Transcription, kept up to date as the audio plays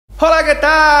Olá, que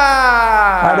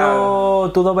tal? Alô,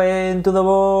 tudo bem? Tudo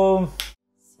bom?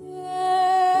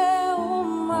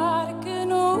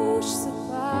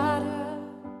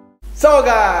 So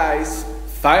guys,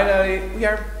 finally we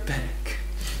are back.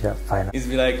 Yeah, finally. It's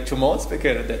been like 2 months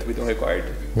because that we don't record.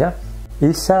 Yeah,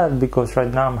 it's sad because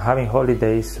right now I'm having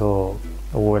holidays, so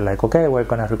we're like, okay, we're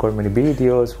gonna record many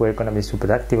videos, we're gonna be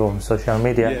super active on social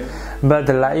media, Yeah. but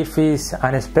life is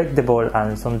unexpected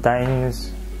and sometimes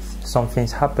some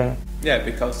things happen. Yeah,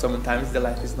 because sometimes the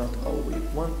life is not how we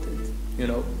wanted, you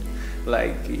know.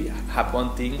 Like you have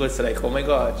one thing, it's like, oh my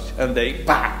gosh, and then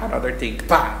pa, another thing,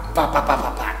 pa, pa, pa, pa,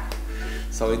 pa, pa.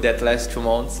 So in that last 2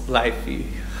 months, life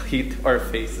hit our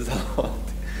faces a lot.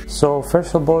 So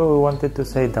first of all, we wanted to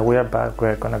say that we are back.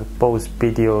 We're gonna post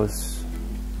videos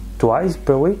twice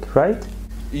per week, right?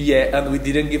 Yeah, and we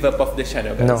didn't give up of the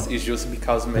channel, guys. No, it's just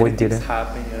because many things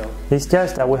happen, you know. It's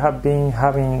just that we have been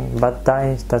having bad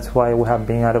times. That's why we have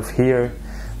been out of here.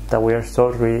 That we are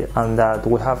sorry, and that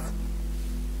we have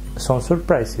some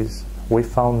surprises. We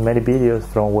found many videos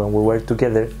from when we were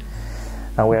together,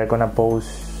 and we are gonna post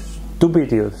 2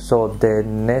 videos. So the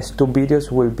next 2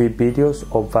 videos will be videos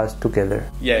of us together.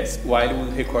 Yes, while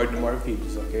we record more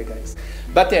videos, okay, guys.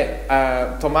 But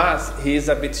yeah, Tomás, he is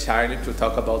a bit shy to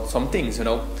talk about some things, you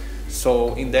know.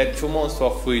 So in that 2 months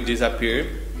of we disappear,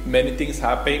 many things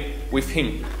happen with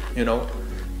him, you know.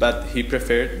 But he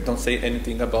preferred don't say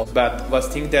anything about. But was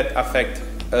things that affect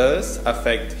us,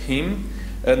 affect him,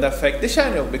 and affect the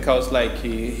channel, because like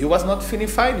he was not feeling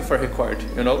fine for record,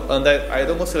 you know. And I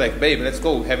don't go say like, babe, let's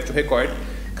go, we have to record,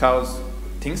 cause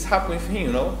things happen with him,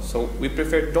 you know. So we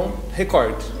prefer don't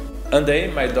record. And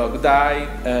then my dog died,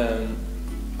 and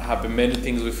happened many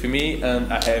things with me,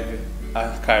 and I have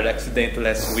a car accident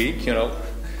last week, you know.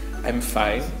 I'm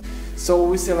fine. So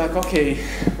we say like, okay,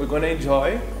 we're gonna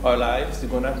enjoy our lives, we're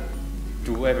gonna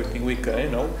do everything we can, you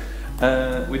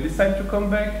know. We decided to come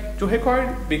back to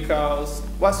record because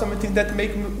it was something that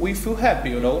make we feel happy,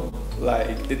 you know.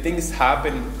 Like the things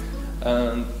happen,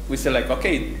 and we say like,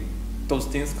 okay, those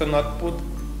things cannot put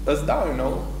us down, you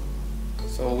know.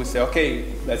 So we say,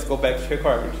 okay, let's go back to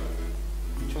record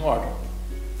tomorrow.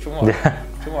 Yeah.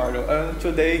 Tomorrow, and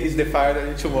today is the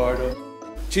final tomorrow.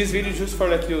 This video just for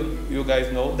let you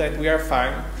guys know that we are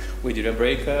fine. We didn't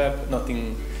break up,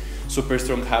 nothing super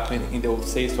strong happened in the old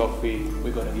phase of we're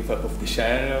gonna give up of the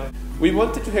channel. We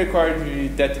wanted to record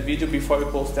that video before we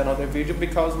post another video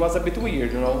because it was a bit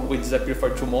weird, you know. We disappeared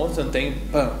for 2 months and then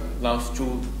launched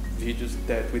 2 videos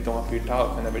that we don't appear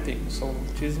talk and everything. So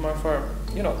this is more for,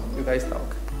 you know, you guys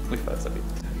talk with us a bit.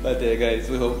 But yeah, guys,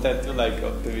 we hope that you like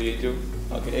the video.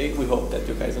 Okay, we hope that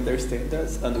you guys understand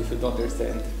us, and if you don't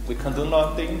understand, we can do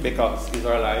nothing because it's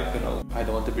our life, you know. I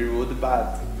don't want to be rude,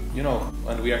 but you know,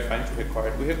 and we are trying to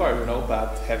record. We record, you know,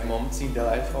 but have moments in the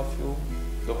life of you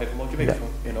don't have motivation,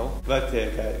 you know. But yeah,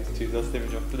 guys, this was the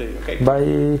video of today, okay?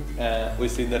 Bye. We'll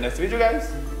see you in the next video,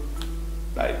 guys.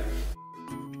 Bye.